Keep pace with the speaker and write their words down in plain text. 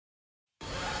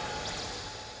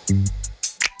Welcome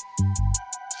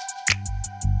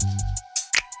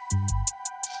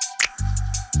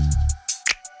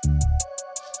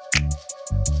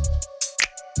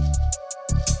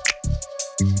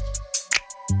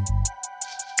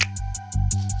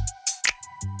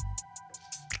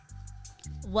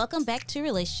back to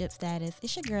Relationship Status.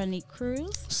 It's your girl, Neat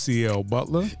Cruz. CL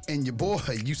Butler. And your boy,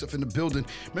 Yusuf in the building.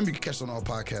 Remember, you can catch us on all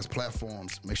podcast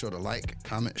platforms. Make sure to like,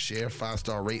 comment, share,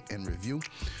 5-star rate, and review.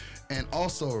 And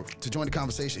also, to join the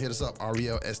conversation, hit us up,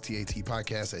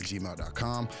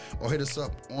 relstatpodcast@gmail.com, or hit us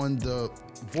up on the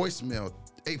voicemail,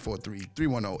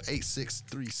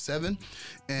 843-310-8637.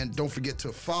 And don't forget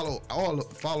to follow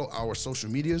our social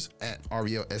medias at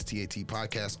RELSTAT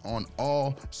Podcast on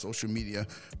all social media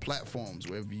platforms.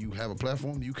 Wherever you have a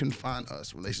platform, you can find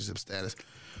us. Relationship Status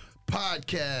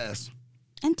Podcast.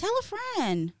 And tell a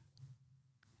friend.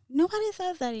 Nobody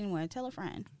says that anymore. Tell a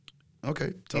friend.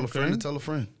 Okay. Tell a friend to tell a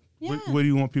friend. Yeah. What do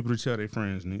you want people to tell their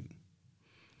friends, Nick?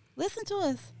 Listen to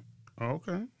us.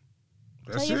 Okay.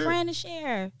 Tell your friend to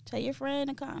share. Tell your friend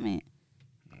to comment.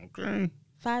 Okay.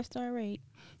 5-star rate.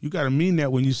 You got to mean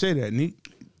that when you say that, Nick.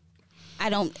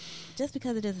 I don't, just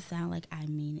because it doesn't sound like I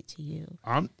mean it to you.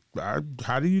 How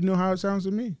do you know how it sounds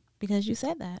to me? Because you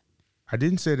said that. I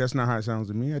didn't say that's not how it sounds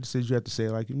to me. I just said you have to say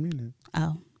it like you mean it.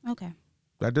 Oh, okay.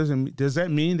 Does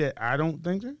that mean that I don't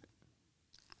think that?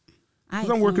 Because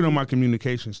I'm working on my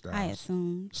communication styles. I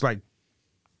assume. It's like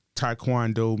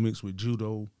Taekwondo mixed with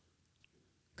Judo.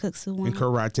 Kuksu And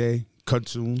karate,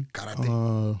 kutsu,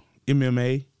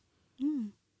 MMA.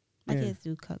 My kids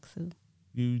do kuksu.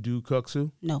 You do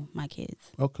kuksu? No, my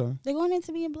kids. Okay. They're going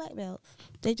into being black belts.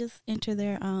 They just enter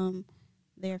their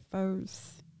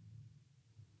first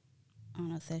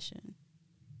session.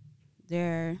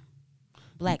 Their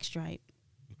black stripe.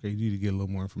 Okay, you need to get a little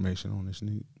more information on this,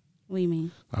 Nick. What do you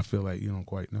mean? I feel like you don't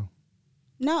quite know.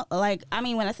 No, when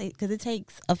I say, because it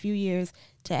takes a few years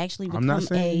to actually become I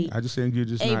just saying you're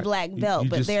just a black belt,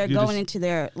 but they're going into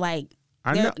their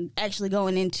they're actually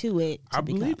going into it. I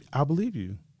believe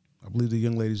you. I believe the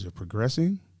young ladies are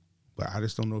progressing, but I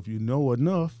just don't know if you know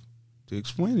enough to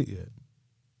explain it yet.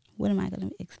 What am I going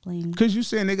to explain? Because you're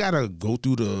saying they got to go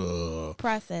through the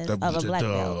process of a black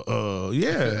belt.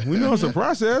 Yeah, we know it's a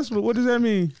process, but what does that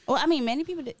mean? Well, I mean, many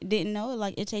people didn't know.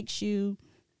 Like, it takes you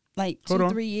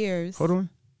 2-3 years. Hold on.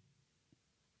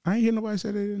 I ain't hear nobody say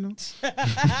they didn't know.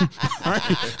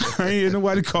 I ain't hear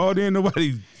nobody called in.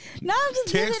 Nobody. No, I'm just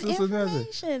text giving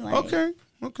information.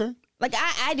 Okay. Like,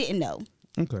 I didn't know.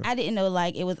 Okay. I didn't know.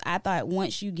 Like, it was. I thought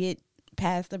once you get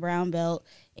past the brown belt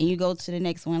and you go to the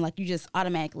next one, like, you just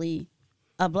automatically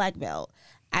a black belt.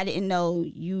 I didn't know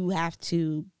you have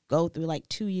to go through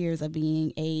 2 years of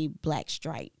being a black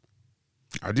stripe.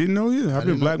 I didn't know either. I've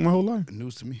been black my whole life.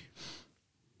 News to me.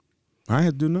 I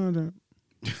had to do none of that.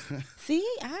 See,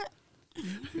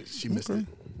 she missed it.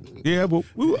 Yeah, but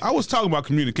I was talking about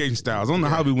communication styles. I don't know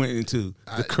how we went into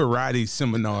the karate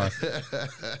seminar.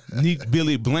 Neek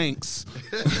Billy Blanks.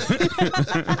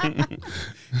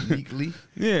 Neek Lee.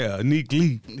 Yeah, Neek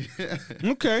Lee.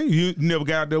 Okay, you never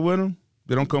got out there with them?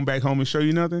 They don't come back home and show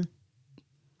you nothing?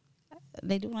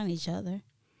 They do on each other.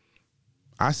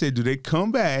 I said, do they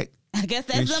come back? I guess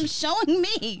that's them showing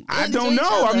me. I don't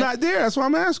know. I'm not there. That's why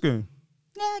I'm asking.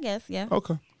 Yeah, I guess, yeah.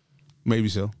 Okay. Maybe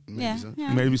so. Yeah.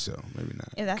 Maybe so. Maybe not.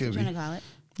 If that's what you're trying to call it.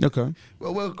 Okay.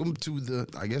 Well, welcome to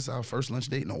our first lunch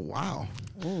date in a while.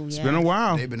 Oh, yeah. It's been a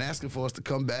while. They've been asking for us to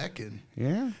come back and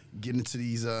get into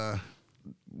these,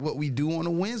 what we do on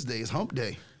a Wednesday is hump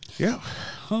day. Yeah.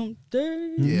 Hump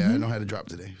day. Yeah, I don't have to drop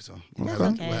today, so we'll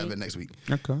have it next week.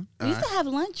 Okay. We used to have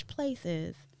lunch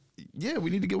places. Yeah, we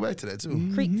need to get back to that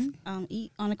too. Creeks,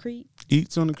 eat on a creek.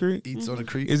 Eats on the creek? Eats on the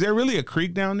creek. Is there really a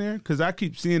creek down there? Because I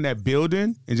keep seeing that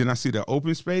building, and then I see the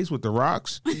open space with the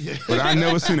rocks, but I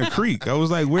never seen a creek. I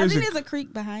was like, where's it? I think there's a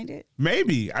creek behind it.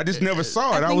 Maybe. I just never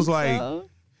saw it. I was like.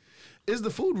 So. Is the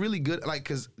food really good? Like,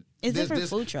 because. It's different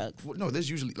food trucks. No,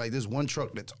 there's usually, there's one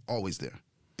truck that's always there.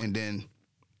 And then.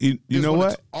 You know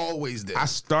what? Always there. I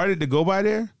started to go by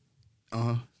there.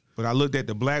 But I looked at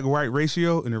the black-white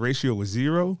ratio, and the ratio was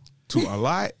 0 to a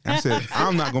lot. I said,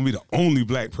 I'm not going to be the only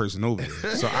black person over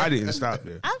there. So I didn't stop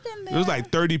there. I've been there. There was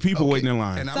like 30 people waiting in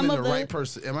line. And I'm in the right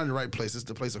person. Am I in the right place? It's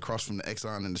the place across from the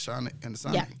Exxon and the Sonic and the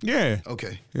Sonic? Yeah.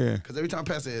 Okay. Yeah. Because every time I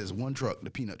pass there is one truck, the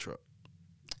peanut truck.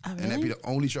 Oh, really? And that'd be the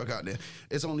only truck out there.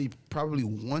 It's only probably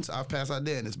once I've passed out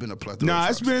there, and it's been a plethora. Nah,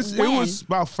 of trucks. it was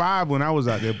about 5 when I was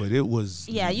out there, but it was.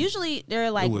 Yeah, usually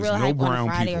they're like real hype on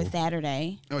a Friday or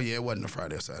Saturday. Oh yeah, it wasn't a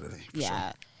Friday or Saturday.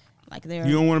 Yeah, sure. like they're.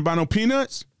 You don't want to buy no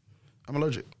peanuts? I'm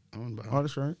allergic. Oh,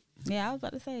 that's right. Yeah, I was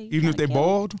about to say. Even if they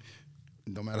boiled.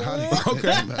 No matter how they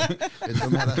no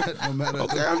matter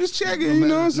Okay, I'm just checking. You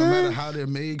know what I'm saying? No matter how they're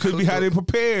made, Could be how they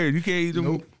prepared. You can't eat them.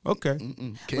 Nope. Okay.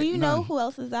 Well, you know who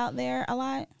else is out there a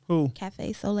lot? Who?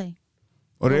 Cafe Soleil.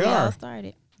 Oh, they We all are.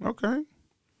 started. Okay.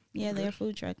 Yeah, they're a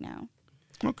food truck now.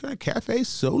 Okay. Cafe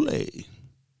Soleil.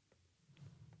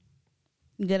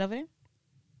 You good over there?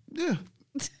 Yeah.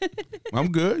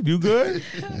 I'm good. You good?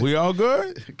 We all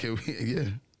good? Can we? Yeah.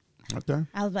 Okay.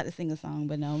 I was about to sing a song,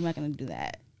 but no, I'm not going to do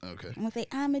that. Okay. I'm going to say,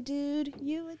 I'm a dude,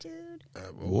 you a dude.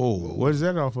 Whoa. What is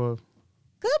that off of?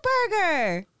 Good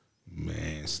Burger.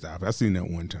 Man, stop. I seen that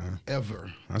one time.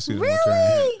 Ever. I seen it one time.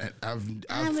 Really? And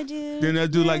I'm a dude. Didn't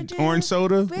that do you're a like dude, orange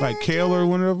soda? we're Like a Kale or dude.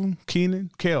 one of them?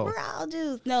 Keenan? Kale. We're all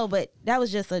dudes. No, but that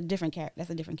was just a different character. That's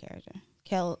a different character.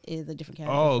 Kel is a different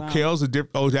character. Oh, from- Kale's a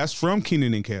different. Oh, that's from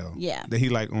Keenan and Kale. Yeah. That he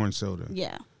like orange soda.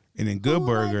 Yeah. And then Good Who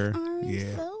Burger. likes orange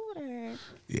Yeah. soda?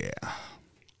 Yeah.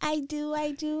 I do.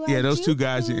 Yeah, those two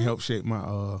guys do. didn't help shape my at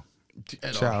all.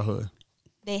 childhood.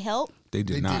 They help? They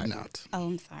They did not. did not. Oh,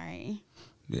 I'm sorry.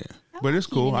 Yeah. I But like it's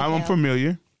cool. Keenan and I'm Kel.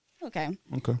 familiar. Okay.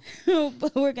 Okay.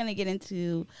 But we're going to get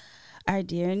into our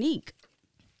Dear Neek.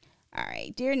 All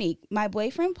right. Dear Neek, my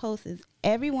boyfriend posts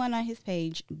everyone on his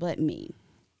page but me.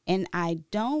 And I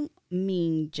don't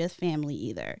mean just family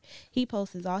either. He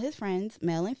posts all his friends,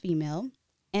 male and female,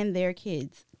 and their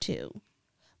kids too.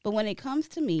 But when it comes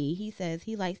to me, he says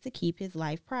he likes to keep his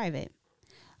life private.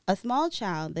 A small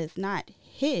child that's not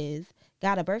his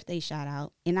got a birthday shout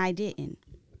out, and I didn't.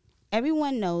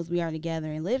 Everyone knows we are together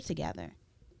and live together.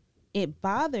 It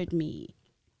bothered me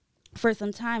for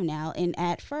some time now, and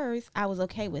at first I was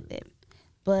okay with it.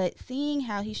 But seeing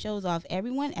how he shows off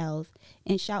everyone else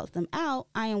and shouts them out,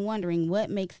 I am wondering what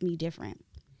makes me different.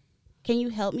 Can you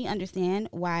help me understand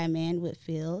why a man would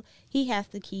feel he has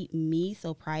to keep me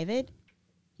so private?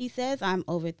 He says I'm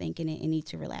overthinking it and need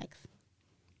to relax.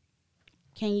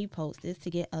 Can you post this to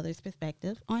get others'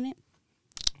 perspective on it?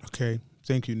 Okay.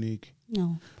 Thank you, Neek.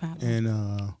 No problem.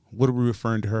 And what are we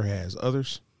referring to her as?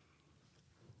 Others?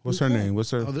 What's her Okay. name?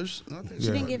 What's her? Others? I think She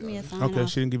Yeah. didn't give me a sign Okay, off.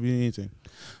 she didn't give you anything.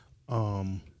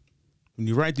 When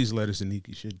you write these letters to Neek,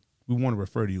 we want to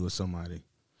refer to you as somebody.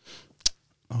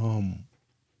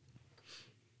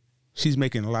 She's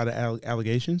making a lot of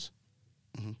allegations.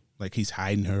 Mm-hmm. Like he's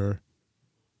hiding her.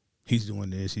 He's doing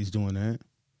this. He's doing that.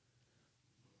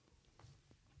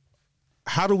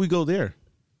 How do we go there?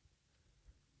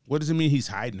 What does it mean he's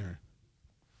hiding her?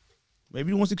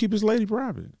 Maybe he wants to keep his lady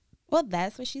private. Well,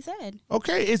 that's what she said.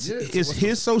 Okay, it's Yeah, so it's what's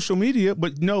his social media,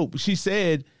 but no, she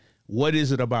said, "What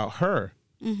is it about her?"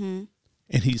 Mm-hmm.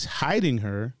 And he's hiding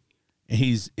her, and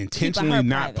he's intentionally her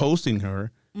not private. posting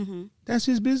her. Mm-hmm. That's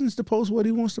his business to post what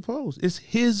he wants to post. It's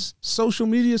his social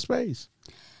media space.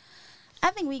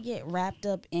 I think we get wrapped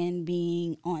up in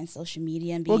being on social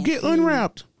media and being Well, get seen.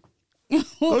 unwrapped.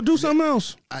 Go do something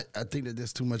else. I think that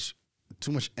there's too much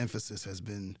emphasis has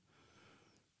been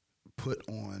put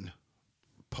on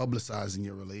publicizing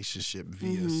your relationship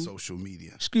via social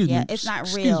media. Excuse Yeah, me. it's not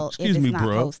Excuse- real Excuse if it's me, not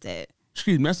bro. posted.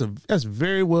 Excuse me. That's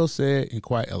very well said and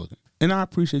quite elegant, and I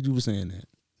appreciate you for saying that.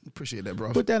 Appreciate that,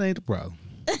 bro. But that ain't the problem.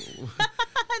 I He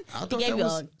thought that gave you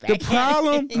was a The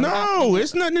problem? No,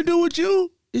 it's nothing to do with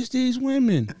you. It's these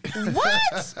women.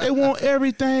 What? They want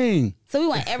everything. So we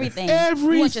want everything. Everything.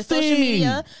 We want your social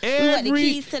media. We want the Every-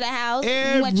 keys to the house.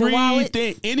 We want your wallet.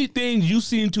 Everything, anything you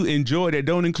seem to enjoy that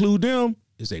don't include them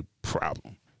is a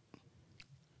problem.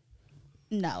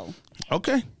 No.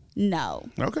 Okay. No.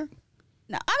 Okay.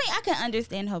 No. I mean, I can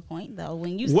understand her point though.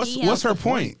 When you What's see him, what's her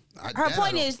point? her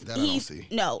point is that I don't he's see.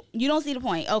 no. You don't see the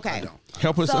point. Okay. I don't.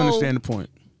 Help us So- understand the point.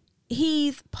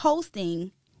 He's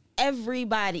posting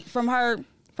everybody from her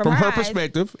From her eyes,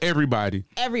 perspective, everybody.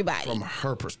 Everybody. From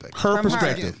her perspective. Her From her.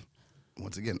 perspective.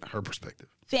 Once again, her perspective.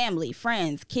 Family,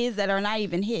 friends, kids that are not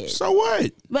even his. So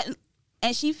what? But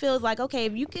and she feels like, okay,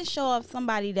 if you can show off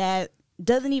somebody that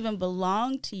doesn't even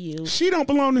belong to you, She don't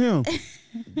belong to him.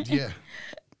 Yeah.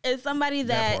 is somebody That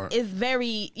that part. is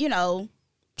very,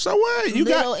 So what? You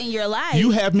little got in your life.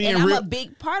 you have me and in I'm real- a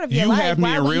big part of your you life. have me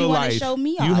Why in would real you want life. to show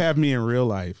me off? You have me in real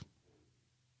life.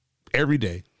 Every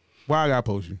day. Why I gotta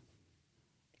post you?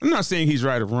 I'm not saying he's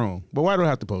right or wrong, but why do I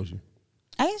have to post you?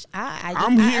 I'm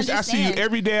here. I see you understand.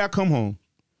 every day I come home.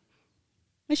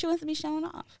 When she wants to be shown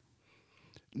off.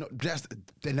 No, that's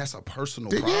a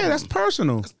personal problem. Yeah, that's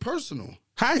personal. That's personal.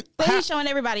 But he's showing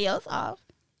everybody else off.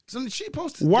 So she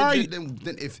posted. Why- Then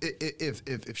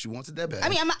if she wants it that bad. I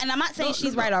mean, I'm not saying No,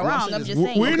 she's no, right or all I'm wrong. saying I'm is just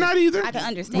saying. We're not either. I can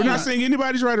understand. We're not saying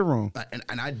anybody's right or wrong.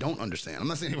 and I don't understand. I'm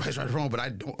not saying anybody's right or wrong, but I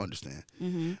don't understand.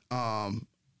 Mm-hmm.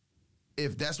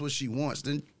 If that's what she wants,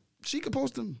 then she could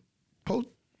post them. Post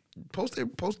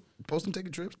them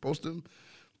taking trips. Post them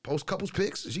post couples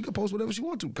pics. She can post whatever she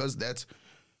wants to because that's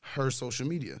her social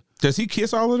media. Does he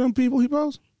kiss all of them people he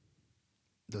posts?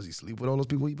 Does he sleep with all those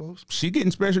people he posts? She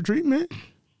getting special treatment.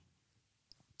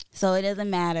 So it doesn't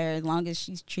matter as long as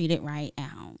she's treated right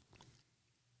out.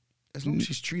 As long as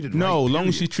she's treated No, right. as long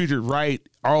as she's treated right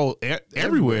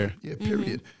everywhere. Yeah,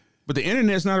 period. But the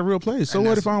internet's not a real place. So And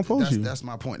what that's- if I don't post you? That's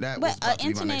my point. That was But about to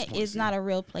be my next internet point. is not a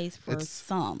real place for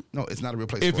some. No, it's not a real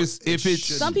place. If for it's- it. if It it's-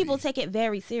 shouldn't Some people be. take it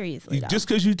very seriously. Though. Just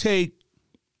because you take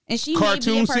and she may be a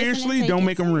cartoons person to seriously, take don't it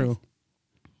make them serious. real.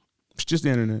 It's just the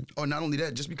internet. Or not only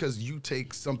that, just because you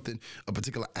take a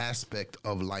particular aspect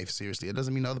of life seriously, it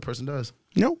doesn't mean the other person does.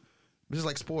 No. It's just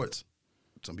like sports.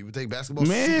 Some people take basketball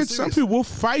Man, super some serious. people will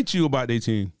fight you about their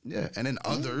team. Yeah, and then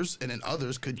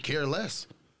others could care less.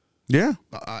 Yeah.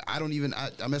 I don't even.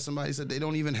 I met somebody who said they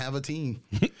don't even have a team.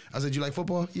 I said, "You like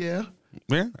football?" Yeah.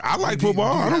 Yeah. I like Do you-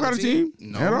 football. do you I don't have got a a team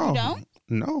team? No. at You all. don't?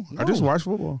 No. I just No. watch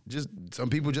football. Just some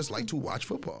people just like to watch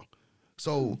football.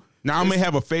 So Now I may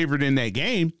have a favorite in that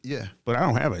game, yeah. but I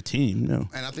don't have a team. No.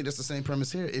 And I think that's the same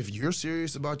premise here. If you're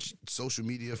serious about social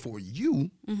media for you,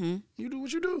 you do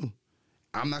what you do.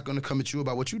 I'm not going to come at you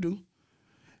about what you do.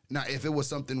 Now, if it was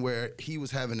something where he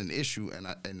was having an issue, and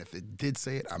if it did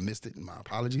say it, I missed it. And my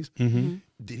apologies. Did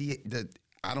he? That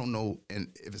I don't know. And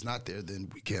if it's not there, then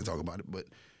we can't talk about it. But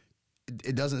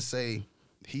it doesn't say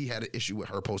he had an issue with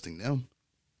her posting them.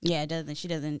 Yeah, it doesn't. She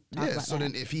doesn't talk Yeah. about So that.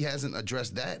 then, if he hasn't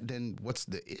addressed that, then what's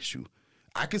the issue?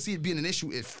 I can see it being an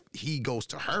issue if he goes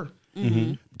to her.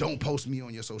 Don't post me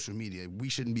on your social media. We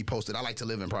shouldn't be posted. I like to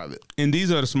live in private. And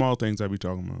these are the small things I be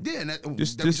talking about. Yeah, and that we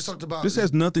This, just talked about. this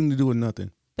has nothing to do with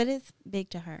nothing. But it's big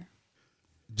to her.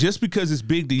 Just because it's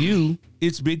big to you,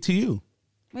 it's big to you.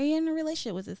 Well, you're in a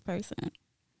relationship with this person.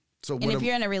 so And what if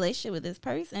you're in a relationship with this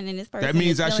person and this person That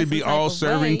means is I feeling should be some type all of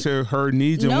serving way- to her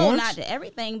needs and No, wants. not to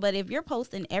everything. But if you're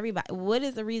posting everybody, what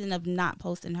is the reason of not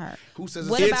posting her? Who says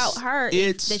What it's- about her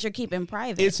it's- that you're keeping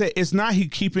private? It's not he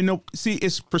keeping no. See,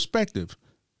 it's perspective.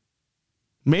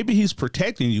 Maybe he's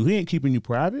protecting you. He ain't keeping you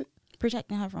private.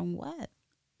 Protecting her from what?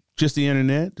 Just the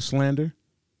internet, the slander.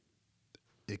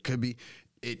 it could be.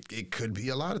 It could be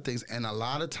a lot of things, and a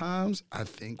lot of times I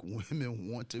think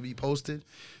women want to be posted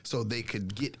so they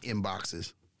could get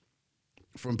inboxes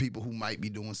from people who might be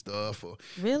doing stuff. Or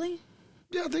Really?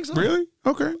 yeah, I think so. Really?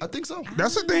 Okay. I think so.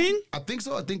 That's a thing. I think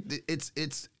so. I think that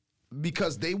it's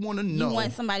because they want to You know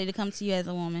want somebody to come to you as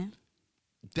a woman?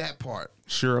 that part.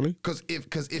 Shirley. Because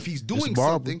if he's doing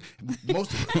Barbara. something,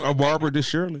 most A barber to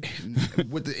Shirley.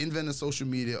 with the advent of social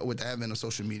media, with the advent of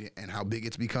social media and how big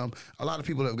it's become, a lot of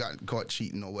people have gotten caught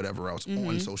cheating or whatever else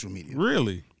on social media.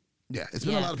 Really? Yeah, it's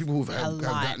been a Yeah, lot of people who have lot.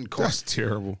 gotten caught. That's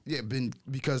terrible. Yeah, been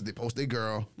because they post their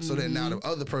girl. So then now the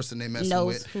other person they messing Knows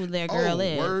with who their girl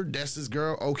is. Word, that's this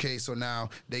girl. Okay, so now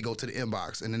they go to the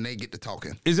inbox and then they get to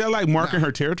talking, Is that like marking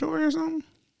her territory or something?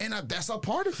 and that's a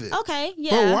part of it. Okay,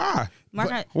 yeah. But why?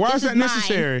 Margaret, Why this is that mine.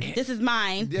 necessary? This is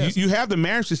mine. Yes. You have the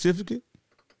marriage certificate?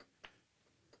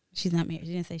 She's not married.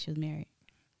 She didn't say she was married.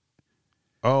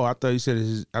 Oh, I thought you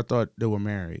said I thought they were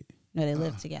married. No, they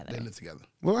live together. They live together.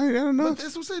 Well, ain't that But enough? that's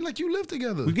what I'm saying. Like you live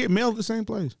together. We get mail at the same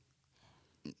place.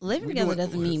 Living together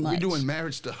doesn't mean much. We're doing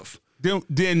marriage stuff.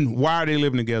 Then why are they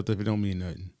living together if it don't mean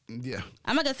nothing? Yeah.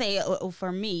 I'm not gonna say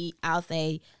for me. I'll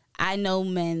say I know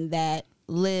men that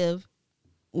live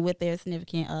with their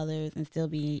significant others and still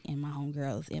be in my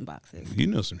homegirls' inboxes. You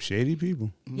know some shady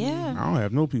people. Yeah. I don't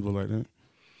have no people like that.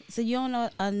 So you don't know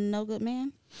a no good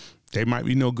man? They might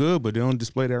be no good, but they don't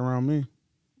display that around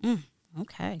me.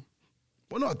 Okay.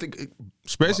 Well, no, I think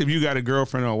Especially if you got a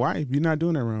girlfriend or a wife, you're not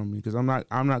doing that around me because I'm not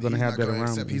going to have that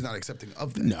around me. He's not accepting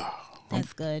of that. No.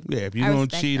 That's good. Yeah, if I you're going to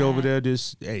respect cheat that. over there,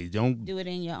 just, hey, don't Do it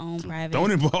in your own private.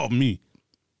 involve me.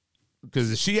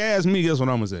 Because if she asks me, guess what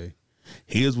I'm going to say?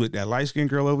 He was with that light-skinned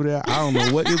girl over there. I don't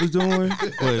know what he was doing,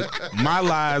 but my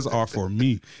lies are for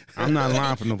me. I'm not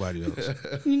lying for nobody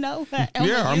else. You know what?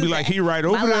 Yeah, I'm be like, he right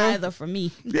over my there. lies are for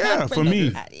me. Yeah, Not for me.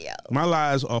 nobody else. My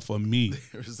lies are for me.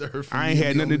 Reserved for I me ain't and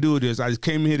had the nothing to only- do with this. I just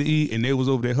came here to eat, and they was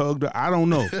over there hugged her. I don't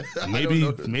know.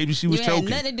 Maybe she was You had choking.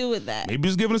 nothing to do with that. Maybe he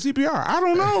was giving a CPR. I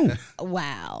don't know.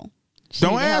 Wow. She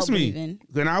Don't need ask help me. breathing.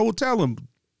 Then I will tell him.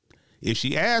 If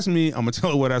she asks me, I'm gonna tell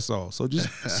her what I saw. So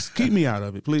just keep me out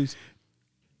of it, please.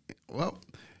 Well,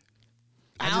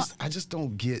 I just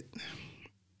don't get.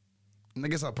 And I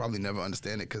guess I'll probably never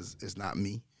understand it because it's not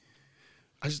me.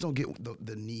 I just don't get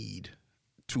the need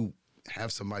to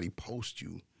have somebody post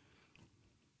you.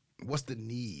 What's the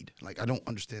need? Like I don't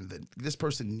understand that this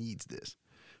person needs this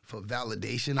for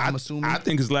validation. I'm assuming. I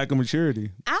think it's lack of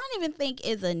maturity. I don't even think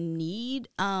it's a need. It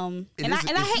And is-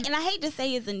 I hate to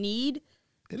say it's a need,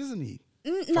 it is a need.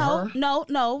 No.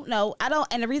 I don't.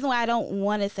 And the reason why I don't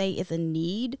want to say it's a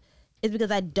need is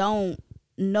because I don't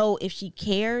know if she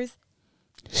cares.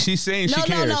 She's saying she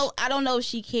cares. No. I don't know if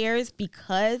she cares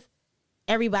because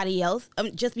everybody else,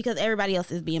 just because everybody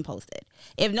else is being posted.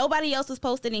 If nobody else was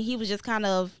posted and he was just kind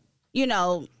of,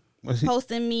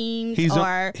 posting memes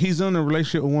he's in a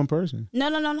relationship with one person.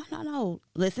 No.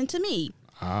 Listen to me.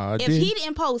 If did. he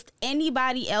didn't post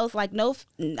anybody else, like I'm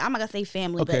not gonna say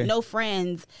family, Okay. but no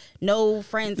friends,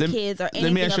 kids, or anything.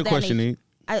 Let me ask you a question, Nick.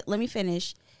 Let me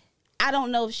finish. I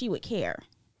don't know if she would care.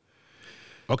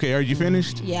 Okay, are you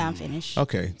finished? Yeah, I'm finished.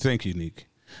 Okay, thank you, Nick.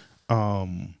 I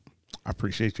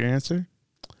appreciate your answer,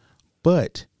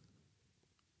 but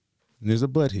there's a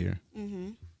but here.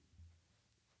 Mm-hmm.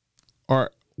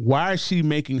 Or why is she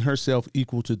making herself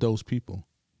equal to those people?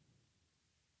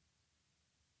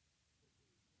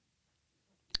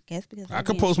 Guess because I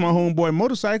could post my homeboy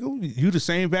motorcycle. You the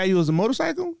same value as a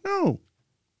motorcycle? No.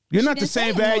 You're not the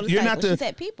same value. You're not the. She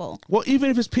said people. Well, even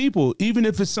if it's people, even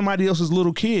if it's somebody else's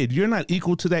little kid, you're not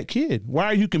equal to that kid. Why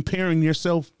are you comparing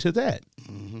yourself to that?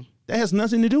 Mm-hmm. That has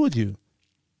nothing to do with you.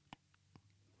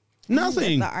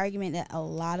 Nothing. That's the argument that a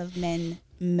lot of men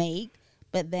make,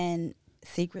 but then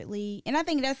secretly, and I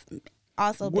think that's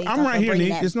also based I'm right here, Nick.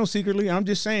 That, there's no secretly. I'm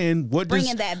just saying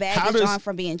bringing that baggage on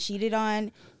from being cheated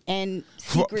on. And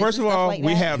first of all,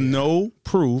 we have no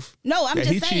proof. No, I'm that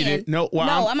just he saying. Cheated. No,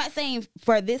 I'm not saying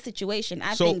for this situation.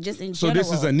 I think just in general.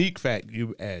 So this is a Nick fact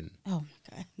you add. Oh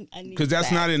my god! Because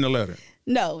that's not in the letter.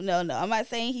 No. I'm not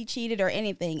saying he cheated or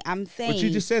anything. I'm saying. But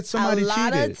you just said somebody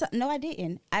cheated. No, I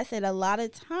didn't. I said a lot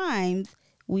of times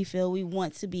we feel we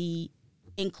want to be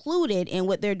included in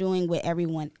what they're doing with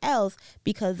everyone else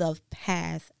because of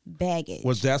past baggage.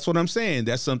 Well, that's what I'm saying.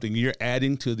 That's something you're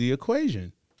adding to the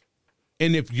equation.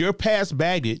 And if your past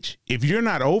baggage, if you're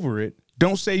not over it,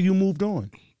 don't say you moved on.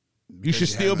 You should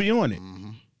still be on it. Mm-hmm.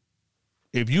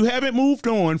 If you haven't moved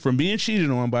on from being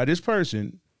cheated on by this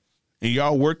person and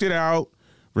y'all worked it out,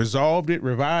 resolved it,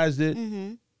 revised it,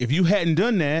 if you hadn't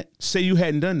done that, say you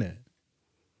hadn't done that.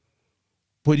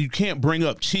 But you can't bring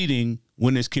up cheating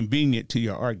when it's convenient to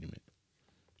your argument.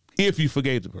 If you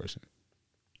forgave the person.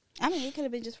 I mean, it could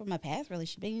have been just from my past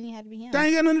relationship. It didn't have to be him. That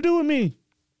ain't got nothing to do with me.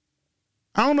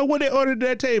 I don't know what they ordered at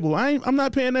that table. I'm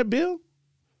not paying that bill.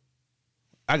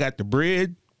 I got the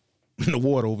bread and the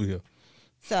water over here.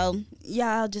 So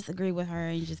y'all just agree with her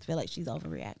and just feel like she's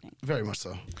overreacting. Very much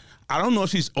so. I don't know if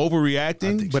she's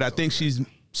overreacting, I think she's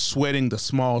sweating the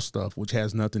small stuff, which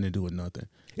has nothing to do with nothing.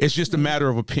 It's just a matter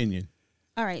of opinion.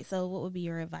 All right. So what would be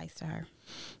your advice to her?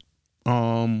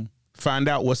 Find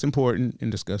out what's important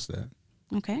and discuss that.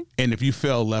 Okay. And if you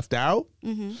feel left out,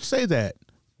 say that.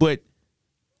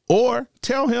 Or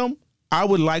tell him, I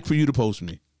would like for you to post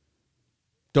me.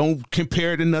 Don't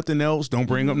compare it to nothing else. Don't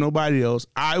bring up nobody else.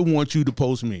 I want you to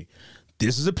post me.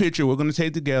 This is a picture we're going to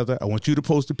take together. I want you to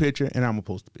post the picture, and I'm going to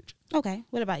post the picture. Okay.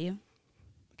 What about you?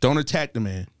 Don't attack the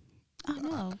man. Oh,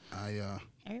 no.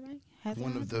 Everybody has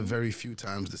one of the very few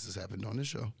times this has happened on this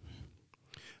show.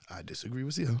 I disagree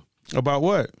with you. About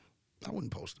what? I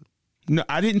wouldn't post it. No,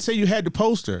 I didn't say you had to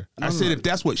post her. I said if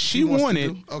that's what she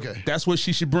wanted, that's what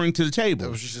she should bring to the table.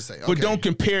 That's what she should say. Okay. But don't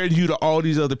compare you to all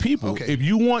these other people. Okay. If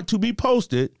you want to be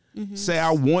posted, say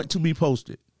I want to be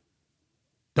posted.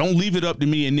 Don't leave it up to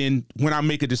me and then when I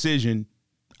make a decision,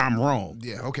 I'm wrong.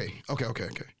 Yeah, okay.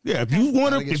 Yeah, if you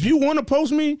want to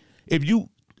post me,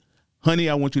 honey,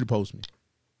 I want you to post me.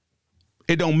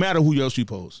 It don't matter who else you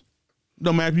post. It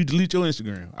don't matter if you delete your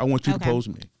Instagram. I want you to post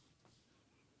me.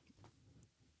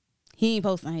 He ain't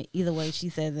posting it either way she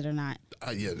says it or not.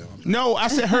 No, I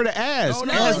said her to ask.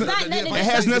 It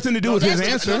has nothing to do with his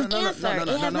answer.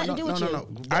 No.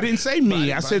 I didn't say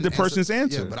me. I said the person's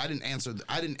answer. Yeah, but I didn't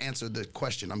answer the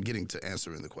question. I'm getting to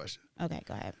answering the question. Okay,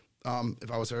 go ahead. If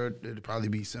I was her, it'd probably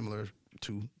be similar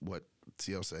to what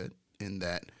CL said, in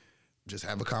that just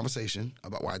have a conversation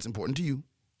about why it's important to you.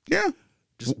 Yeah.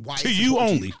 Just why to you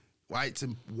only. Why it's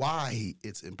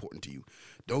important to you.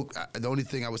 The only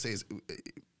thing I would say is,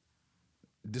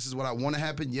 this is what I want to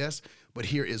happen, yes, but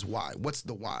here is why. What's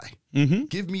the why? Mm-hmm.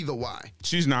 Give me the why.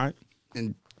 She's not.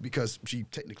 And because she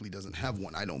technically doesn't have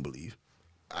one, I don't believe.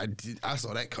 I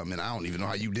saw that coming. I don't even know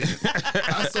how you did it.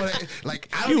 I saw that.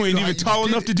 You ain't even tall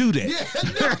enough to do that.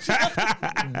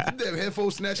 Yeah. Damn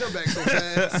headphones snatch her back so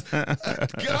fast.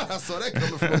 God, I saw that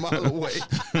coming from a mile away.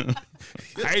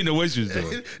 I didn't know what she was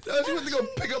doing. She went to go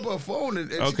pick up her phone and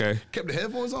she kept the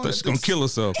headphones on. She's going to kill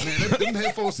herself. Man, them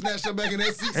headphones snatched her back in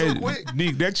that seat so quick.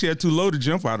 Nick, that chair too low to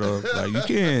jump out of. Like, you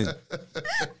can't.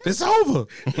 It's over.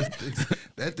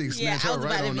 That thing snatched her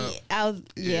right on up.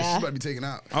 She's about to be taken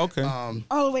out. Okay.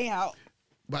 All the way out.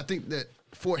 But I think that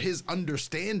for his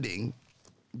understanding,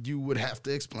 you would have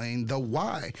to explain the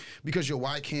why, because your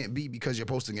why can't be because you're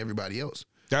posting everybody else.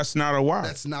 That's not a why.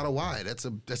 That's not a why. That's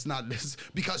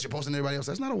because you're posting everybody else.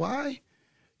 That's not a why.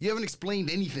 You haven't explained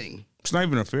anything. It's not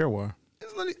even a fair why.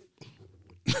 It's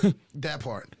not that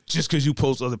part. Just because you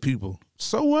post other people.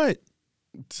 So what?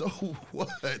 So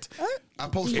what? I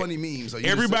post funny memes. So you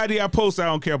Everybody I post, I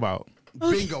don't care about.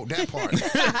 bingo, that part.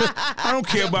 I don't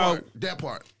care about. That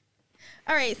part.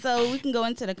 All right, so we can go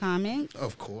into the comments.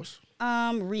 Of course.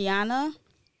 Rihanna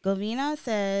Govina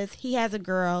says he has a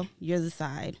girl. You're the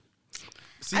side.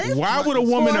 See, Why would a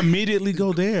woman immediately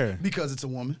go there? Because it's a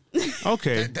woman.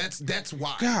 Okay. That's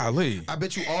why. Golly. I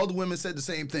bet you all the women said the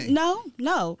same thing.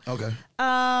 No. Okay.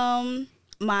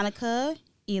 Monica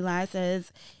Eli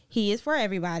says he is for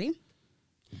everybody.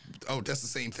 Oh, that's the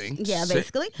same thing. Yeah,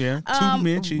 basically. Yeah, two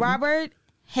men cheating. Robert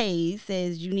Hayes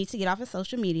says you need to get off of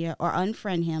social media or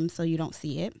unfriend him so you don't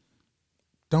see it.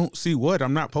 Don't see what?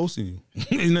 I'm not posting you.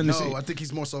 Ain't nothing to see. No, I think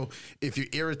he's more so if you're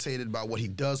irritated by what he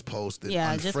does post, then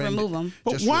Yeah, just remove him.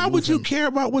 But Just why remove would you him. care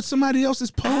about what somebody else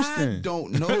is posting? I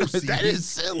don't know. That is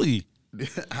silly.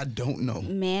 I don't know.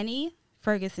 Manny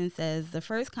Ferguson says the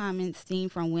first comments stem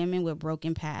from women with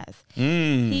broken pasts.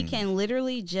 He can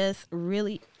literally just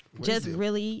really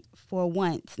for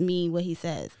once mean what he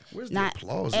says. Where's the Not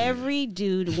applause in every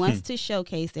dude wants to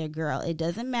showcase their girl. It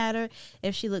doesn't matter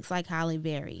if she looks like Halle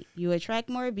Berry. You attract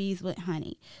more bees with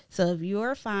honey. So if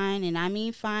you're fine, and I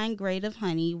mean fine grade of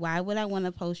honey, why would I want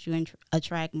to post you and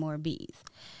attract more bees?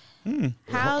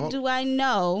 How do I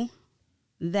know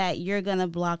that you're going to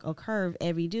block or curve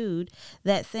every dude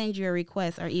that sends you a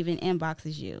request or even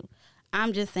inboxes you?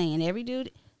 I'm just saying, every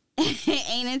dude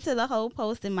ain't into the whole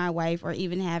posting my wife or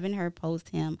even having her post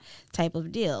him type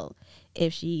of deal.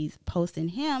 If she's posting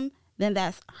him, then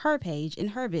that's her page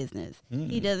and her business.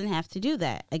 He doesn't have to do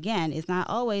that. Again, it's not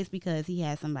always because he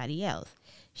has somebody else.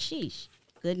 Sheesh.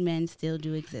 Good men still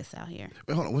do exist out here.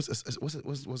 Wait, hold on.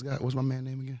 What's my man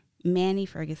name again? Manny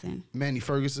Ferguson. Manny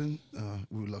Ferguson.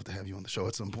 We would love to have you on the show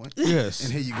at some point. Yes.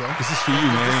 And here you go. This is for you, This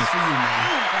man. is for you,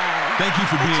 man. Thank you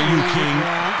for being you, King.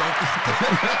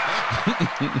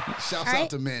 Shouts All right. out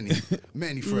to Manny.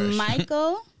 Manny Fresh.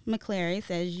 Michael McClary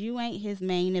says you ain't his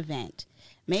main event.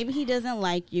 Maybe he doesn't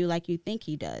like you think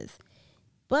he does,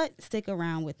 but stick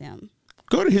around with him.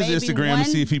 Go to his Maybe Instagram and one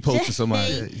see if he posted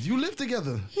somebody. Yeah, you live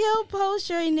together. He'll post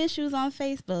your initials on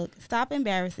Facebook. Stop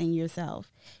embarrassing yourself.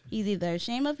 He's either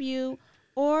ashamed of you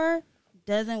or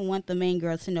doesn't want the main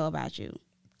girl to know about you.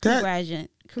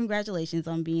 Congratulations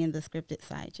on being the scripted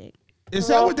side chick. Is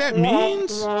that what that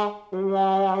means? How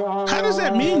does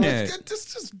that mean that?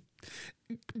 Just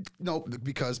no,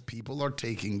 because people are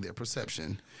taking their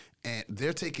perception and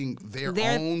they're taking their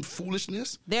own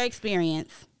foolishness. Their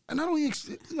experience. And not only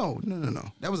no.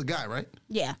 That was a guy, right?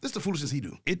 Yeah. This is the foolishness he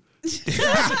do. It This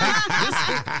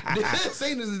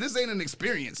ain't an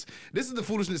experience. This is the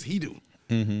foolishness he do.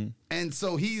 Mm-hmm. And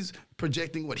so he's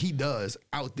projecting what he does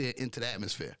out there into the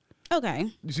atmosphere. Okay.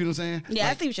 You see what I'm saying? Yeah,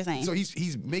 I see what you're saying. So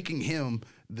he's making him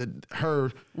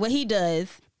what he does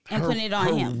and putting it on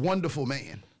her him. wonderful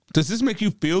man. Does this make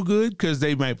you feel good because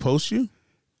they might post you?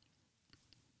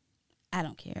 I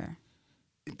don't care.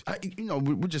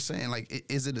 We're just saying, like,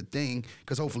 is it a thing?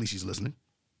 Because hopefully she's listening.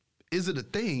 Is it a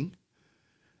thing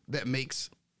that makes?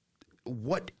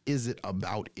 What is it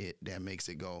about it that makes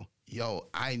it go, yo,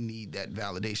 I need that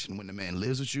validation when the man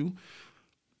lives with you?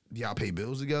 Y'all pay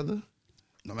bills together,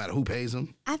 no matter who pays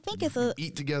them. I think it's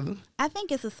eat together. I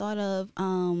think it's a sort of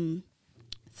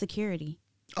security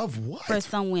Of what? for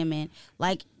some women,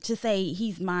 like to say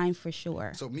he's mine for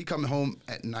sure. So me coming home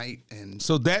at night and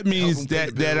So that means help him pay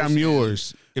that the bills I'm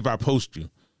yours if I post you.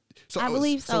 so I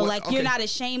believe so. what- You're okay. not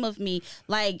ashamed of me.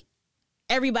 Like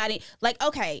everybody, like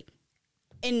okay.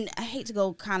 And I hate to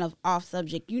go kind of off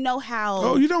subject. You know how?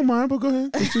 Oh, you don't mind, but go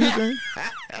ahead. Let's do your thing.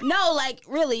 No, like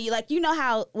really, like you know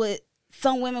how with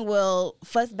some women will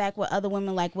fuss back with other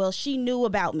women, like, well, she knew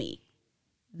about me.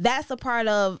 That's a part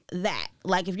of that.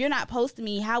 Like, if you're not posting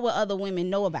me, how will other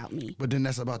women know about me? But then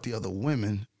that's about the other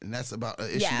women, and that's about an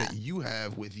issue Yeah. that you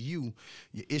have with you.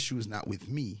 Your issue is not with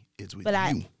me; it's with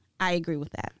But you. I agree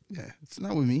with that. Yeah, it's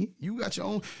not with me. You got your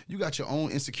own. You got your own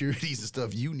insecurities and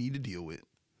stuff you need to deal with.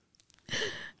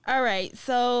 All right,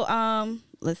 so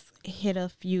let's hit a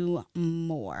few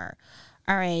more.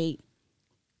 All right,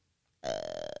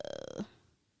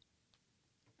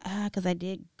 because I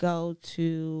did go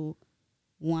to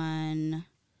one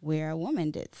where a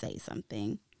woman did say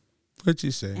something, What'd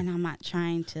you say? and I'm not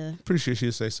trying to. Pretty sure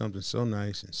she'll say something so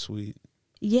nice and sweet.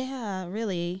 Yeah,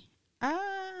 really.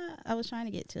 I was trying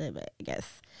to get to it, but I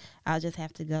guess I'll just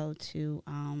have to go to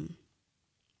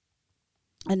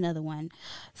another one.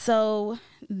 So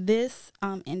this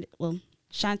and well,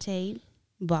 Shantae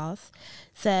Boss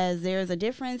says there's a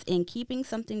difference in keeping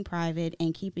something private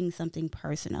and keeping something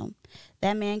personal.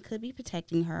 That man could be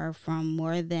protecting her from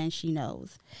more than she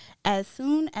knows. As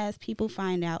soon as people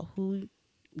find out who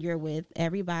you're with,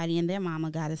 everybody and their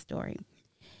mama got a story.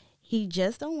 He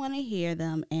just don't want to hear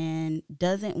them and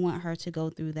doesn't want her to go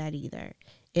through that either.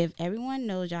 If everyone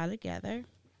knows y'all together,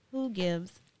 who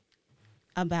gives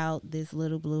about this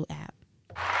little blue app?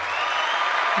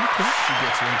 She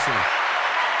gets one too.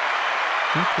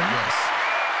 Okay. Yes.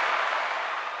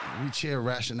 We cheer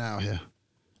rationale here.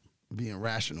 Being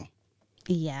rational.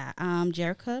 Yeah,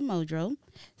 Jerica Modro.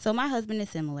 So my husband is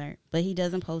similar, but he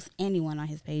doesn't post anyone on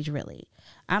his page really.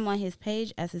 I'm on his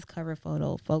page as his cover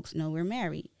photo. Folks know we're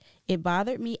married. It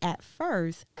bothered me at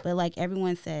first, but like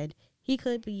everyone said, he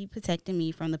could be protecting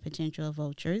me from the potential of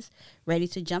vultures, ready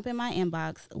to jump in my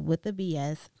inbox with the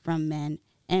BS from men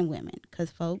and women, because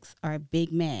folks are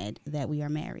big mad that we are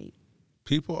married.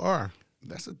 People are.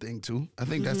 That's a thing too. I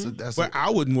think that's But I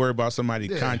wouldn't worry about somebody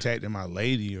contacting my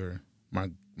lady or my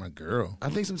girl. I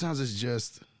think sometimes it's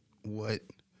just what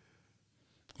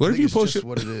What if you post just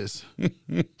what it is.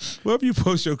 What if you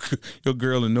post your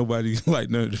girl and nobody like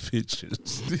none of the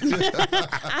pictures?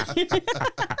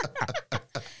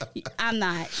 I'm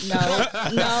not.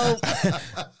 No.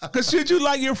 Because should you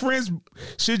like your friends?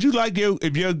 Should you like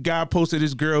if your guy posted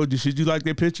his girl? Should you like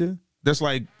their picture? That's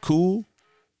like cool.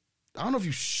 I don't know if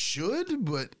you should,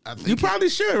 but I think You probably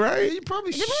should, right? you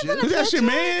probably Depends should. on the Cause that's your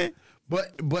man.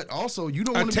 But also you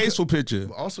don't A want to tasteful picture.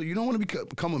 Also, you don't want to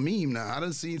become a meme. Now, I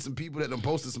done seen some people that done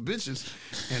posted some pictures,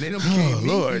 and they done Oh became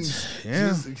Lord, memes. yeah.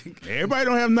 Just- Everybody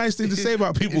don't have nice things to say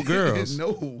about people, girls.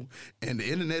 No, and the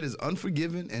internet is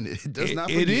unforgiving, and it does not.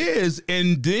 It Forget. is,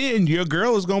 and then your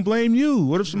girl is gonna blame you.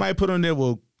 What if somebody put on there?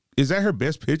 Well, is that her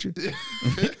best picture?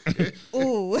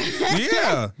 Ooh.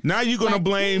 Yeah. Now you're gonna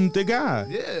blame the guy,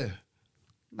 Yeah.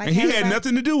 Like and he had everybody-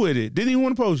 nothing to do with it. Didn't even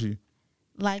want to post you.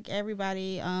 Like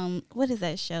everybody, what is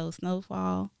that show?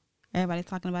 Snowfall. Everybody's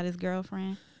talking about his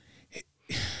girlfriend.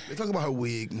 They talk about her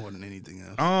wig more than anything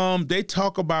else. They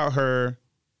talk about her,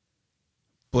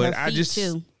 but Her I feet, just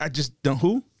too. don't.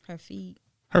 Who? Her feet.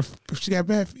 Her? She got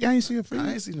bad feet. I ain't see her feet.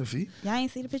 I ain't seen her feet. Y'all ain't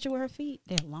see the picture with her feet?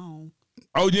 They're long.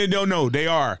 Oh yeah, no, they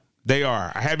are.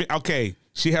 I haven't. Okay,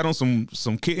 she had on some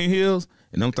kitten heels,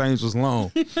 and them things was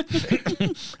long.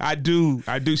 I do.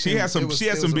 She has some. She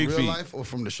has some big real feet. life or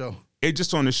from the show? It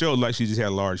just on the show like she just had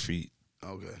large feet,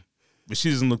 Okay. but she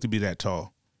doesn't look to be that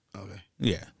tall. Okay.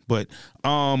 Yeah, but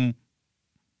I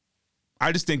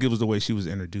just think it was the way she was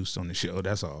introduced on the show.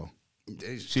 That's all.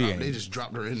 They just, She ain't. they just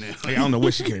dropped her in there. Hey, I don't know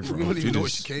where she came from. We don't even know where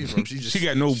just- she came from. She just She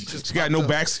got no popped up.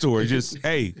 backstory. Just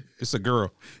hey, it's a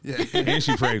girl, Yeah. and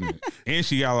she pregnant, and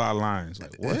she got a lot of lines.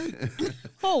 Like what?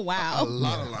 Oh, A wow.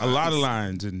 lot of lines. A lot of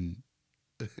lines, and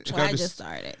she Well, got I this- just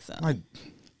started, so like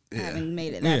I haven't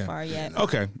made it that yeah. far yet.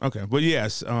 Okay, but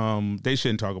yes, they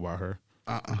shouldn't talk about her.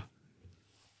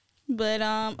 But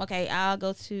okay, I'll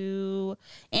go to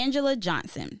Angela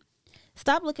Johnson.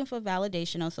 Stop looking for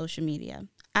validation on social media.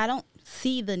 I don't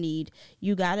see the need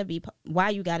why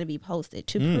you gotta be posted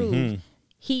to prove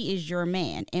he is your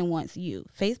man and wants you.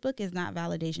 Facebook is not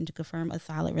validation to confirm a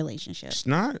solid relationship. It's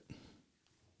not.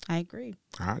 I agree.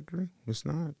 I agree. It's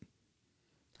not.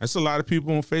 That's a lot of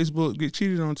people on Facebook get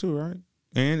cheated on too, right?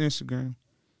 And Instagram,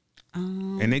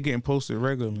 and they getting posted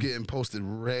regularly. Getting posted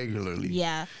regularly.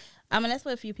 Yeah. I mean, that's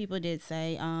what a few people did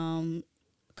say.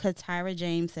 Katira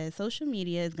James says social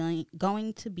media is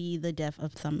going to be the death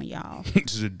of some of y'all.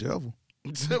 It's the devil.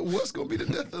 What's gonna be the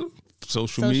death of them?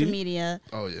 Social Social media. media.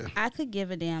 Oh yeah. I could give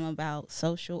a damn about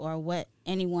social or what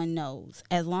anyone knows.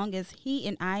 As long as he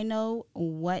and I know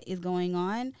what is going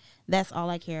on, that's all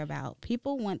I care about.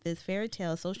 People want this fairy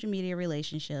tale social media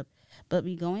relationship, but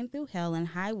be going through hell and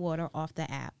high water off the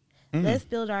app. Let's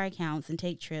build our accounts and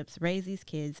take trips, raise these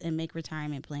kids, and make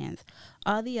retirement plans.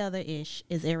 All the other ish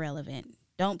is irrelevant.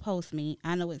 Don't post me.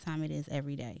 I know what time it is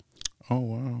every day. Oh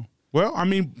wow. Well, I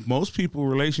mean, most people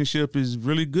relationship is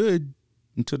really good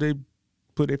until they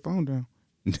put their phone down,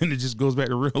 and then it just goes back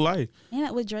to real life. Ain't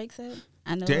that what Drake said?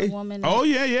 I know They- a woman Oh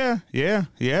yeah. that's in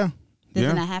a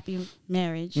Yeah. happy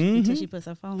marriage until she puts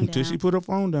her phone Until down. she put her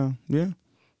phone down. Yeah.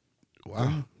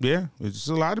 Wow. Yeah. It's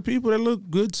a lot of people that look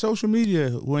good social media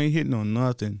who ain't hitting on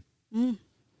nothing.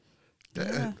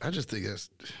 I just think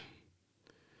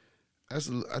I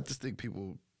just think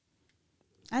people.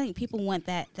 I think people want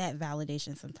that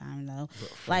validation sometimes though.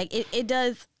 Like it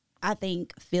does, I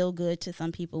think, feel good to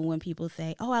some people when people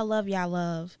say, "Oh, I love y'all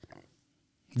love."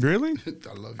 Really?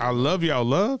 I love you. I love y'all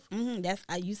love. That's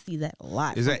you see that a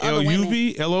lot. Is that from other women.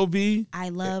 LUV? LOV? I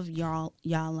love y'all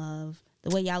love. the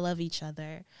way y'all love each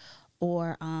other,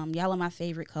 or y'all are my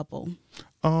favorite couple.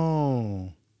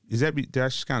 Oh,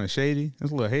 that's kind of shady?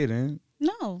 That's a little hate, ain't it?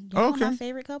 No, y'all Okay. are my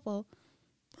favorite couple.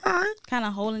 All right. Kind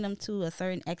of holding them to a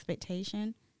certain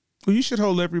expectation Well, you should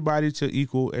hold everybody to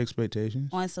equal expectations.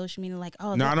 on social media, like,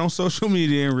 oh, Not on social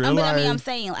media in real but life. I mean, I'm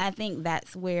saying, I think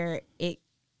that's where it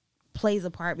plays a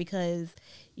part, because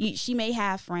she may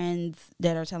have friends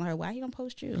that are telling her, "Why you don't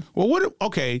post you?" Well,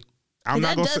 okay. I'm not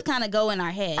That gonna does kind of go in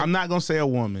our head. I'm not gonna say a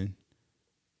woman,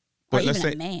 Or but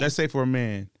even a man. let's say for a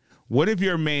man. What if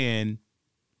your man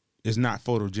is not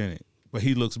photogenic, but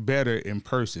he looks better in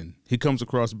person? He comes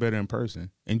across better in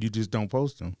person, and you just don't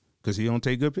post him because he don't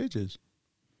take good pictures.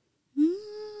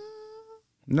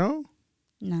 No.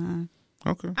 Nah.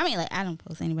 Okay. I mean, like, I don't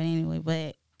post anybody anyway,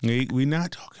 but We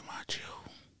not talking about you.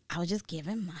 I was just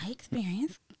giving my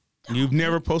experience. You've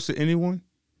never posted anyone?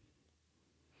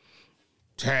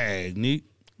 Tag, Neat.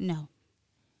 No.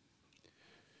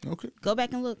 Okay. Go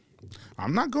back and look.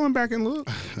 I'm not going back and look.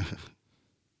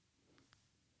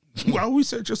 Why would we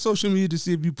search your social media to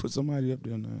see if you put somebody up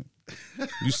there or not?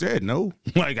 You said no.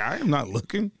 Like, I am not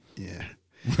looking. Yeah.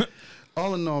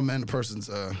 All in all, man, the person's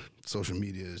social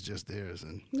media is just theirs,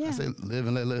 and I Yeah. say live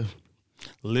and let live.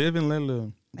 Live and let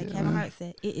live. Like Kevin Hart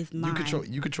said, it is mine.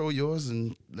 You control yours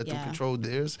and let them Yeah. control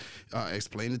theirs.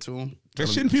 Explain it to them.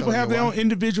 Shouldn't people have their own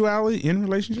individuality in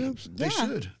relationships? They Yeah.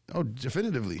 should. Oh,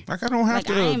 definitively. Like, I don't have Like,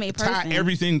 I am to a tie person.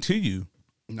 everything to you.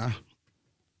 Nah,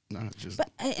 just But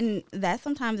and that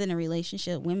sometimes in a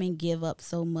relationship, women give up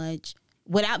so much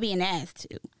without being asked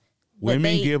to. But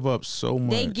Women they- give up so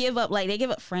much. They give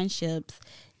up friendships.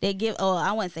 They give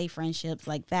I wouldn't say friendships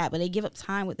like that, but they give up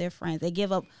time with their friends. They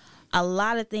give up a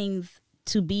lot of things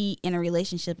to be in a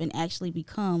relationship and actually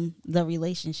become the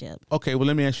relationship. Okay, well,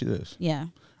 let me ask you this. Yeah.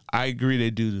 I agree they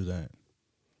do that.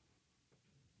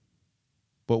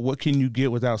 But what can you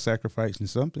get without sacrificing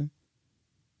something?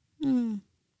 You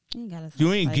ain't, gotta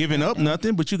You ain't sacrifice giving up nothing.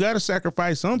 nothing, but you got to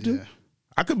sacrifice something. Yeah.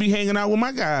 I could be hanging out with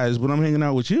my guys, but I'm hanging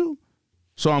out with you.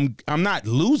 So I'm not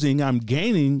losing, I'm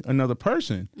gaining another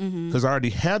person because I already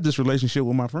have this relationship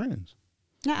with my friends.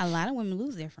 Yeah, a lot of women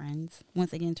lose their friends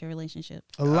once they get into a relationship.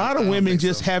 A lot of don't women think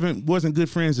just so. wasn't good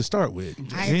friends to start with.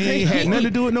 I They ain't agree. had nothing to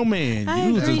do with no man. I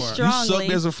You agree you strongly. sucked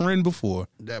as a friend before.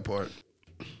 that part.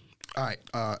 All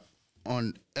right.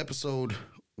 On episode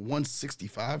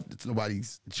 165, it's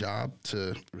nobody's job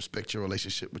to respect your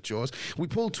relationship with yours. We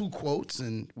pulled 2 quotes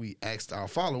and we asked our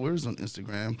followers on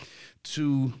Instagram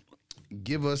to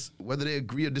give us whether they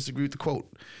agree or disagree with the quote.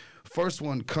 First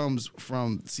one comes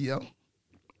from CL.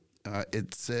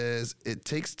 It says, "It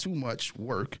takes too much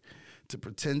work to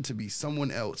pretend to be someone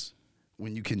else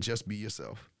when you can just be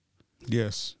yourself."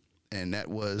 Yes. And that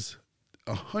was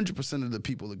 100% of the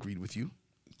people agreed with you.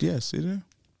 Yes, see there?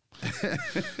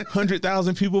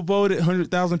 100,000 people voted,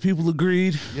 100,000 people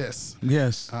agreed. Yes.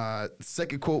 Yes.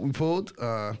 Second quote we pulled,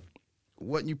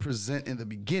 what you present in the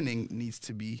beginning needs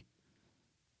to be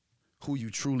who you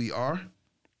truly are.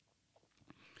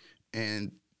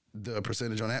 And the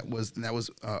percentage on that was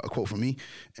a quote from me,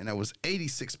 and that was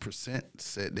 86%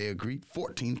 said they agreed,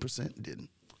 14% didn't.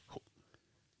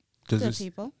 Does Good this-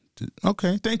 people.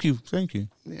 Okay, thank you.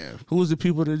 Yeah. Who was the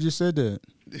people that just said that?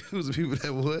 Who's the people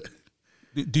that would?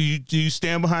 Do you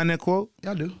stand behind that quote?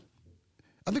 Yeah, I do.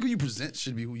 I think who you present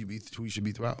should be who you should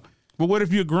be throughout. But what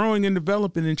if you're growing and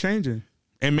developing and changing?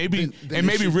 And maybe Then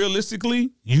it should-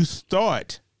 realistically, you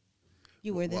thought,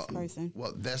 You were this person.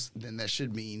 Well, that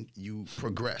should mean you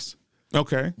progress.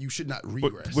 okay, You should not but,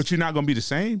 regress. but you're not going to be the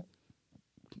same.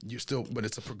 But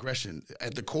it's a progression.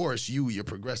 At the core, it's you're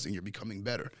progressing. You're becoming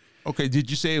better. Okay, did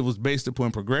you say it was based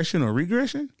upon progression or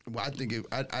regression? Well, I think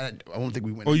I don't think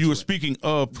we went. Or you into were it. speaking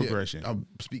of Yeah, progression? I'm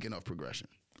speaking of progression.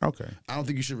 Okay. I don't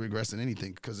think you should regress in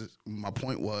anything because my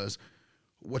point was,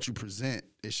 what you present,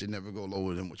 it should never go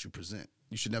lower than what you present.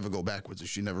 You should never go backwards. You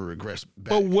should never regress back.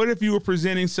 But what if you were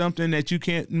presenting something that you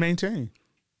can't maintain?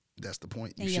 That's the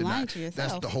point. And You you're should lying not. to That's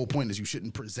yourself. the whole point. Is you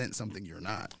shouldn't present something you're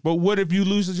not. But what if you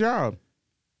lose a job?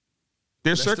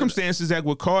 There's That's the- circumstances that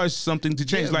would cause something to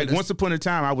change. Yeah, but Like that's- once upon a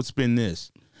time, I would spend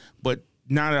this, but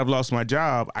now that I've lost my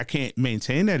job, I can't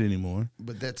maintain that anymore.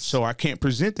 But that's So I can't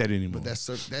present that anymore. that's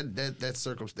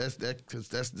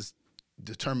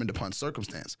determined upon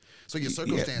circumstance. So your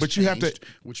circumstance, but you have to- changed,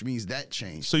 which means that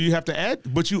changed. So you have to add,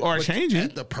 but you are But changing.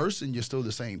 at the person, you're still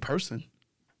the same person.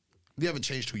 You haven't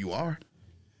changed who you are.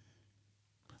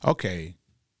 Okay.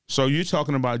 So you're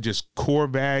talking about just core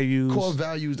values, Core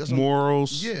values. That's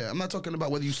morals. Yeah, I'm not talking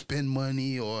about whether you spend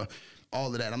money or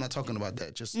all of that. I'm not talking about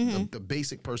that. Just the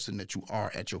basic person that you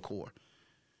are at your core.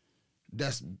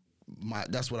 That's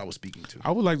That's what I was speaking to.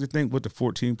 I would like to think what the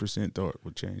 14% thought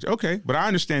would change. Okay, but I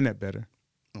understand that better.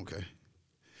 Okay.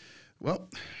 Well,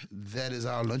 that is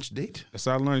our lunch date. That's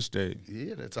our lunch date.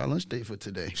 Yeah, that's our lunch date for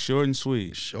today. Short and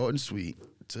sweet. Short and sweet,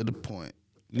 to the point.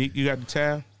 Neek, you got the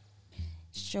tab?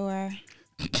 Sure.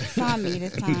 It's on me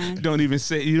this time. You don't even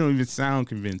sound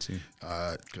convincing.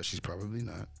 Because she's probably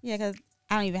not. Yeah, because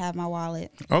I don't even have my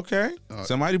wallet. Okay.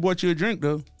 Somebody bought you a drink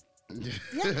though.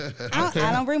 Yeah.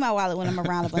 I don't bring my wallet when I'm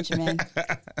around a bunch of men.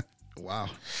 Wow.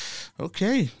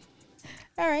 Okay.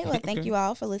 All right. Well, thank you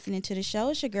all for listening to the show.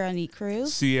 It's your girl, Neek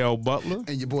Cruz. CL Butler.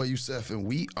 And your boy, Yusef, and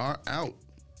we are out.